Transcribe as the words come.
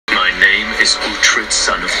is Uhtred,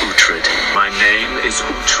 son of Uhtred. My name is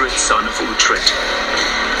Uhtred, son of Uhtred.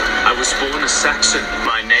 I was born a Saxon.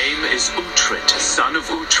 My name is Uhtred, son of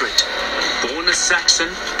Uhtred. Born a Saxon,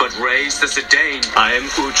 but raised as a Dane. I am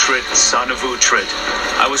Uhtred, son of Uhtred.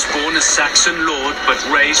 I was born a Saxon lord, but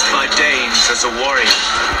raised by Danes as a warrior.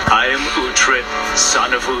 I am Uhtred,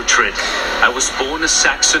 son of Uhtred. I was born a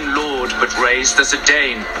Saxon lord, but raised as a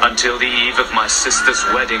Dane, until the eve of my sister's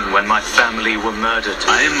wedding, when my family were murdered.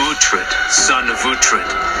 I am Uhtred, son of Uhtred.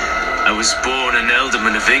 I was born an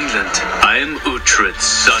ealdorman of England. I am Uhtred,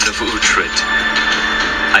 son of Uhtred.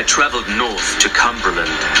 I travelled north to Cumberland,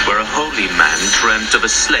 where a holy man dreamt of a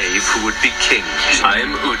slave who would be king. I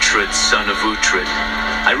am Uhtred, son of Uhtred.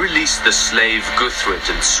 I released the slave Uhtred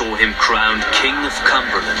and saw him crowned king of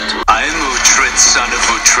Cumberland. I am Uhtred, son of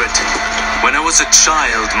Uhtred. When I was a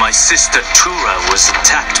child, my sister Tura was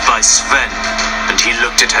attacked by Sven, and he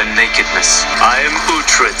looked at her nakedness. I am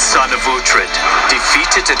Uhtred, son of Uhtred.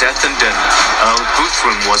 Defeated at Ethandun, Earl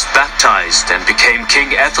Guthrum was baptized and became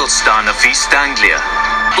King Ethelstan of East Anglia.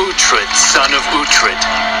 Uhtred, son of Uhtred.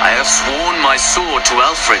 I have sworn my sword to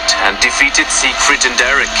Alfred and defeated Siegfried and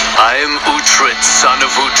Eric. I am Uhtred, son of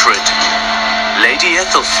Uhtred. Lady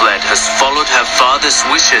Ethelfled has followed her father's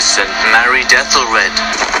wishes and married Ethelred.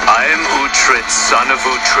 I am Uhtred, son of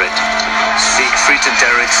Uhtred. Siegfried and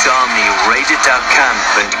Eric's army raided our camp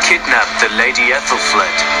and kidnapped the Lady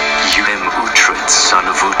Ethelfled. I am Uhtred, son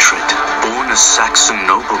of Uhtred. Born a Saxon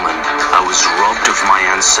nobleman, I was robbed of my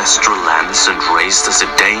ancestral lands and raised as a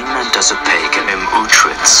Dane and as a pagan. I am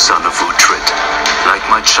Uhtred, son of Uhtred. Like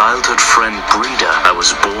my childhood friend Breda, I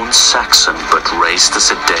was born Saxon but raised as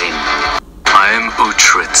a Dane. I am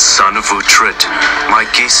Uhtred, son of Uhtred. My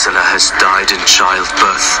Gisela has died in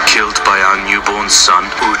childbirth, killed by our newborn son,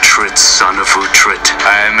 Uhtred, son of Uhtred.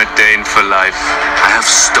 I am a Dane for life.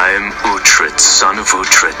 I am Uhtred, son of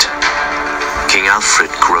Uhtred. King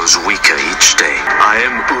Alfred grows weaker each day. I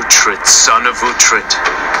am Uhtred, son of Uhtred.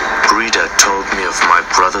 Breda told me of my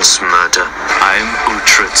brother's murder. I am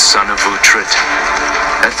Uhtred, son of Uhtred.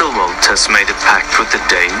 Ethelwald has made a pact with the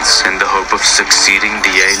Danes in the hope of succeeding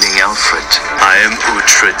the ailing Alfred. I am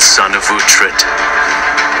Uhtred, son of Uhtred.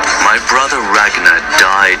 My brother Ragnar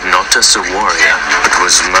died not as a warrior, but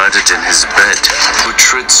was murdered in his bed.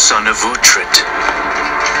 Uhtred, son of Uhtred.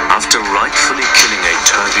 After rightfully killing a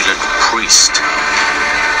turbulent priest,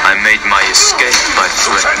 I made my escape by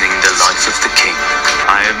threatening the life of the king.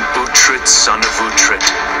 I am Uhtred, son of Uhtred.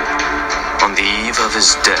 On the eve of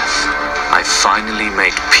his death, I finally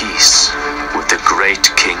made peace with the great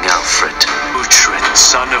King Alfred. Uhtred,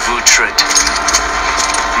 son of Uhtred.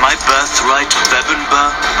 My birthright,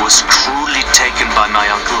 Bebbanburg, was cruelly taken by my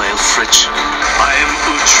uncle Aelfric. I am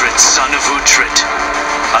Uhtred, son of Uhtred.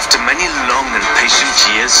 After many long and patient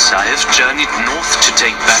years, I have journeyed north to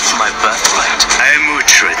take back my birthright. I am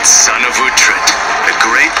Uhtred, son of Uhtred. A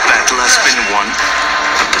great battle has been won,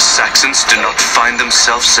 but the Saxons do not find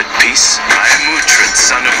themselves at peace. I am Uhtred,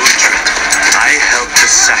 son of Uhtred. I helped the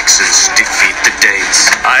Saxons defeat the Danes.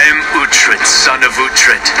 I am Uhtred, son of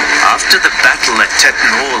Uhtred. After the battle at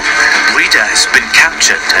Tetton Hall, Breda has been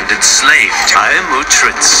captured and enslaved. I am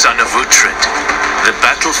Uhtred, son of Uhtred. The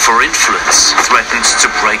battle for influence threatens to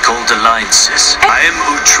break old alliances. I am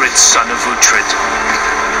Uhtred, son of Uhtred.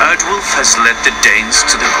 Erdwulf has led the Danes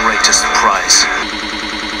to the greatest prize.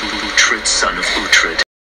 Uhtred, son of Uhtred.